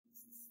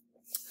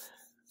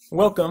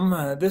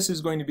Welcome. This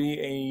is going to be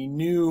a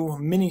new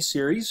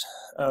mini-series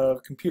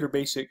of computer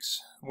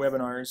basics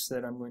webinars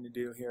that I'm going to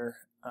do here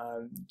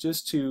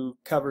just to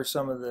cover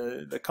some of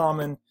the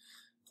common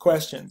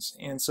questions.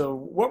 And so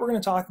what we're going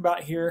to talk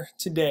about here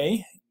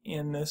today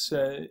in this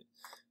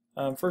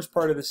first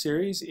part of the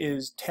series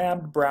is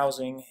tabbed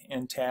browsing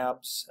and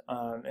tabs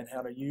and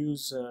how to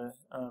use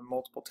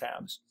multiple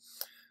tabs.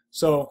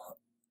 So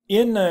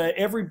in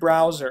every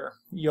browser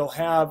you'll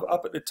have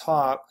up at the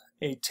top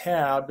a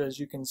tab. As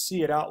you can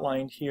see it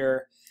outlined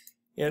here,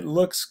 it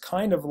looks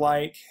kind of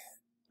like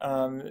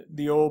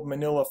the old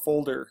manila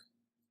folder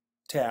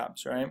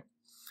tabs, right?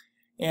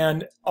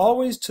 And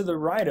always to the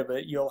right of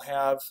it you'll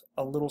have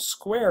a little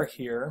square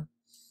here,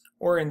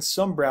 or in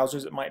some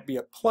browsers it might be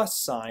a plus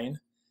sign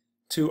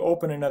to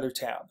open another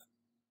tab.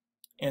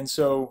 And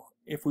so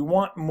if we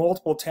want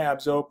multiple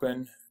tabs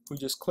open, we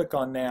just click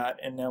on that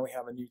and now we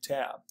have a new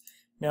tab.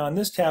 Now in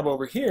this tab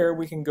over here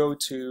we can go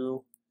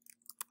to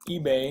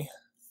eBay.com,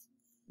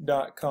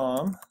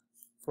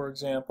 for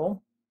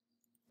example,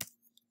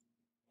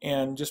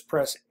 and just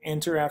press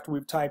enter after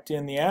we've typed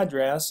in the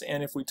address,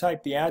 and if we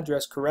type the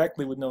address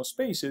correctly with no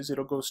spaces,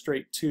 it'll go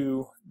straight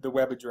to the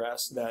web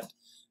address that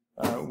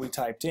we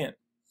typed in.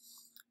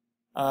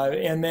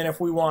 And then if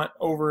we want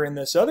over in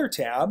this other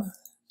tab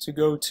to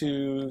go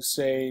to,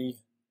 say,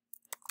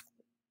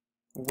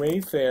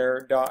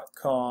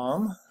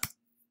 Wayfair.com,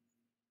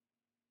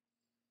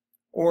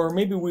 or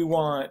maybe we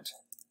want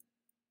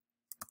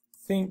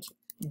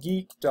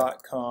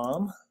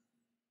ThinkGeek.com,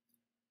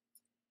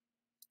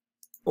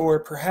 or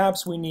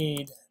perhaps we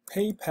need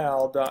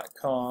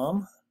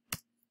PayPal.com.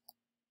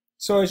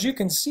 So as you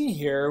can see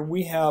here,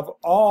 we have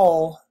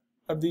all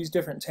of these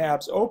different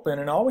tabs open,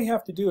 and all we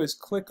have to do is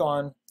click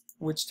on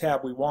which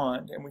tab we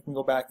want, and we can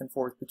go back and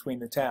forth between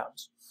the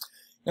tabs.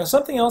 Now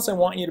something else I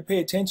want you to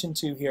pay attention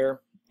to here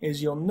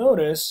is you'll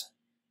notice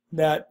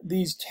that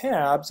these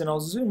tabs, and I'll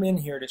zoom in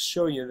here to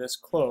show you this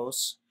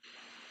close,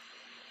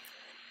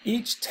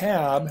 each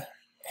tab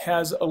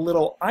has a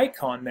little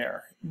icon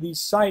there.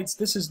 These sites,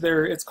 this is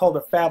their, it's called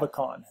a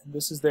favicon.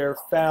 This is their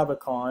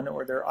favicon,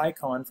 or their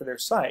icon for their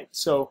site.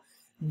 So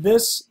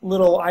this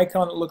little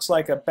icon that looks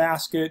like a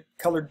basket,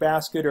 colored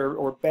basket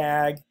or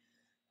bag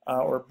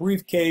or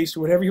briefcase,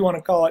 whatever you want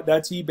to call it,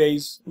 that's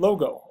eBay's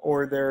logo,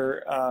 or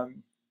their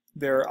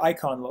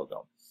icon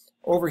logo.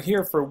 Over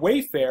here for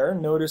Wayfair,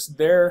 notice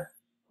their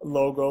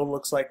logo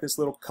looks like this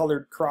little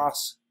colored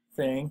cross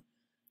thing,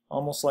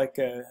 almost like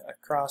a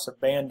cross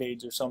of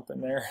band-aids or something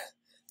there.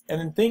 And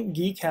then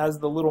ThinkGeek has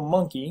the little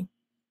monkey,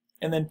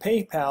 and then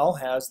PayPal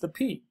has the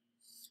P.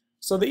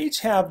 So they each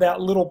have that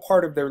little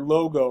part of their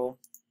logo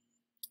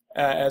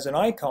as an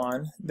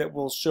icon that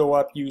will show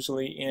up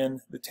usually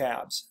in the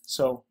tabs.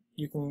 So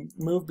you can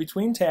move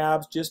between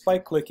tabs just by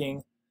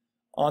clicking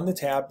on the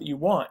tab that you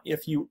want.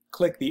 If you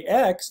click the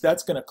X,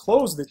 that's going to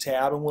close the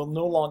tab and we'll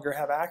no longer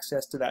have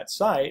access to that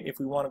site. If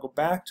we want to go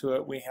back to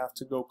it, we have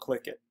to go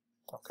click it.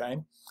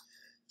 Okay?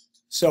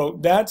 So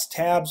that's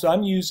tabs.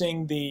 I'm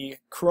using the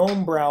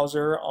Chrome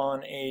browser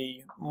on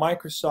a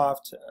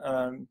Microsoft,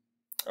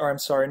 or I'm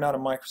sorry, not a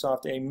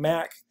Microsoft, a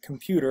Mac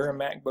computer, a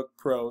MacBook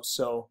Pro.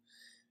 So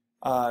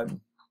that's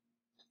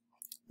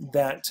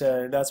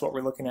what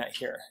we're looking at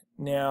here.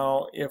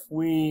 Now, if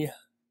we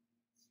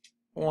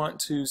want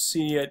to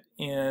see it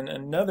in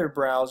another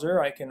browser,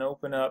 I can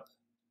open up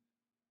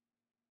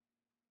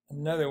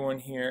another one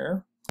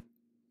here.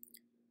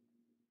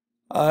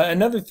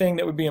 Another thing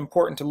that would be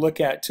important to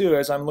look at too,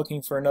 as I'm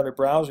looking for another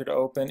browser to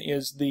open,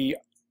 is the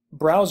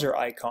browser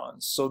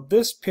icons. So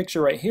this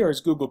picture right here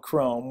is Google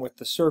Chrome with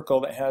the circle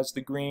that has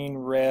the green,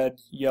 red,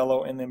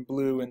 yellow, and then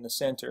blue in the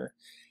center.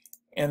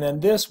 And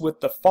then this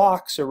with the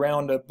fox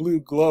around a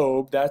blue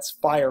globe, that's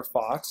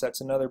Firefox.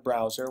 That's another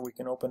browser. We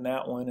can open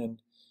that one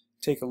and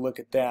take a look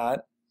at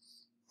that.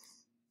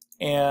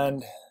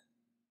 And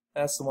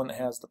that's the one that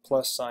has the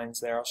plus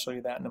signs there. I'll show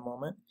you that in a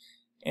moment.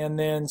 And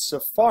then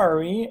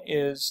Safari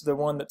is the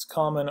one that's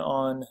common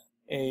on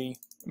a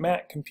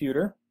Mac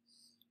computer,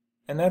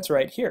 and that's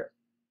right here.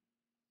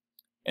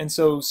 And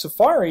so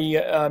Safari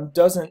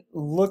doesn't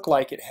look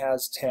like it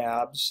has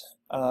tabs.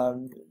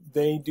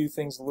 They do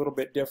things a little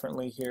bit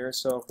differently here.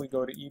 So if we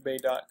go to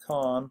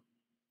ebay.com,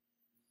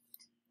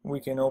 we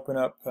can open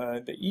up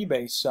the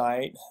eBay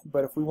site,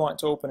 but if we want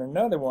to open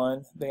another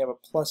one, they have a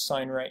plus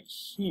sign right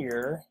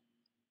here.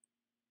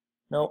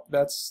 Nope,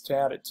 that's to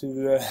add it to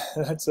the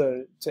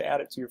to add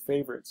it to your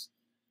favorites.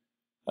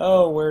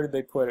 Oh, where did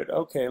they put it?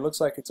 Okay, it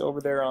looks like it's over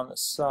there on the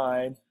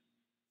side.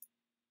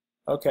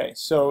 Okay,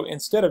 so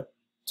instead of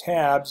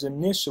tabs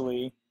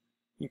initially,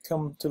 you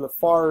come to the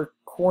far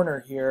corner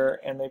here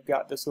and they've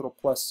got this little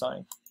plus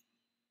sign.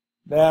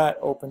 That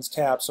opens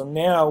tabs. So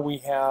now we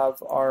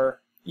have our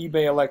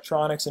eBay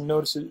electronics, and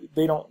notice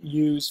they don't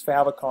use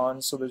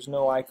favicons, so there's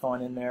no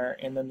icon in there,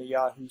 and then the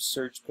Yahoo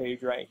search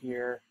page right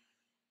here.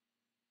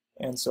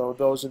 And so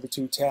those are the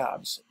two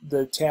tabs.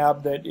 The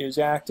tab that is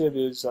active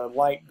is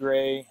light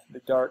gray.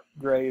 The dark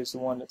gray is the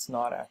one that's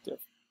not active.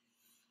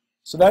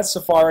 So that's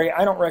Safari.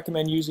 I don't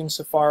recommend using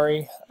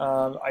Safari.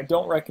 I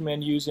don't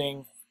recommend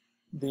using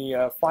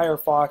the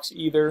Firefox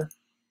either.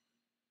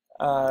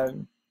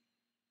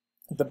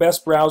 The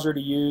best browser to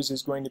use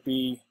is going to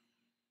be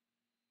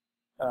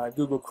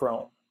Google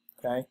Chrome.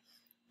 Okay,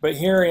 but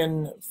here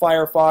in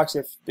Firefox,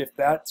 if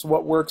that's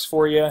what works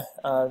for you,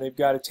 they've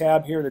got a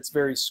tab here that's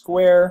very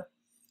square,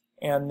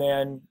 and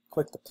then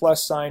click the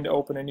plus sign to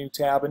open a new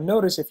tab. And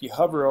notice if you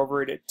hover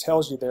over it, it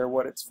tells you there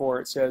what it's for.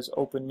 It says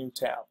Open New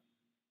Tab.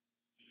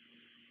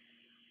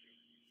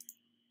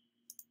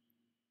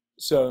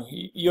 So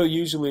you'll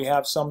usually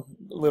have some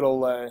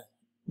little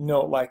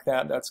note like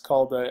that. That's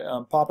called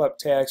a pop-up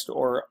text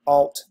or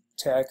alt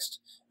text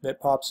that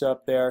pops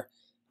up there.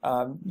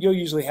 You'll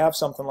usually have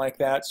something like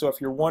that. So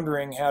if you're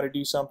wondering how to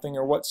do something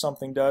or what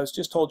something does,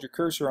 just hold your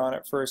cursor on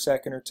it for a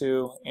second or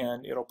two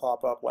and it'll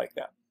pop up like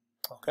that.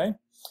 Okay?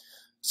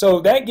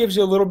 So that gives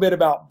you a little bit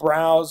about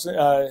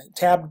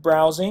tabbed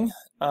browsing.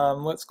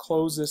 Let's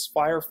close this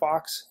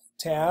Firefox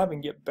tab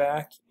and get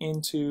back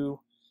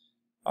into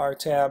our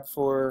tab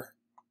for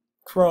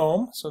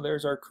Chrome. So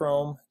there's our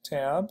Chrome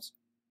tabs.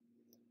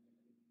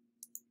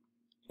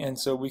 And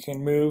so we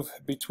can move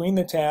between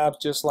the tabs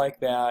just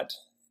like that.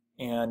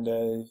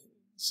 And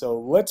so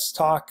let's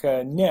talk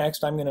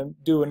next. I'm going to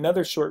do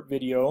another short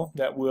video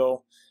that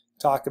will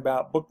talk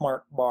about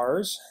bookmark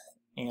bars,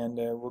 and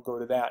we'll go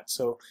to that.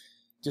 So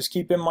just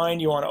keep in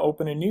mind you want to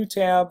open a new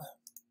tab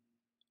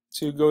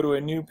to go to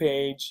a new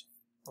page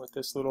with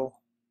this little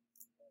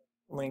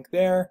link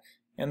there,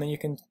 and then you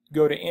can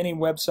go to any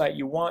website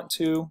you want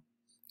to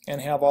and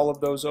have all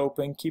of those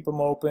open. Keep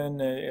them open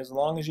as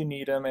long as you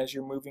need them as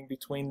you're moving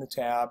between the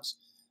tabs.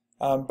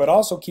 But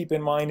also keep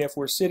in mind, if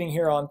we're sitting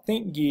here on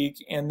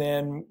ThinkGeek and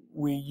then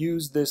we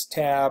use this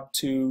tab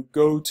to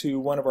go to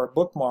one of our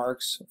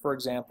bookmarks, for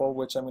example,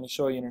 which I'm going to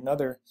show you in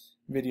another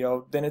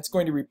video, then it's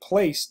going to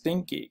replace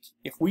ThinkGeek.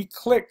 If we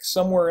click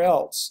somewhere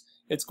else,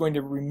 it's going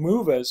to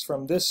remove us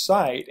from this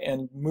site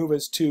and move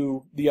us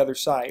to the other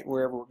site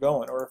wherever we're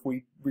going. Or if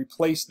we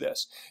replace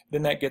this,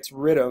 then that gets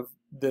rid of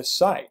this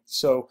site.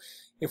 So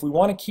if we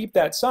want to keep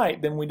that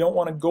site, then we don't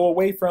want to go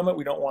away from it,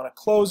 we don't want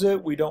to close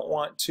it, we don't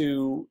want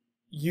to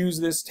use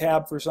this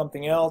tab for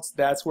something else.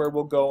 That's where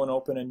we'll go and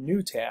open a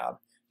new tab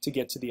to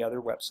get to the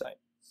other website.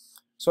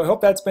 So I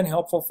hope that's been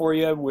helpful for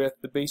you with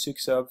the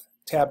basics of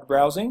tabbed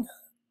browsing.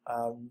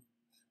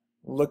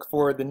 Look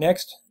for the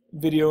next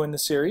video in the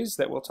series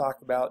that will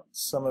talk about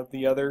some of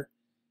the other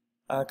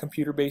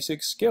computer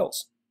basic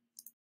skills.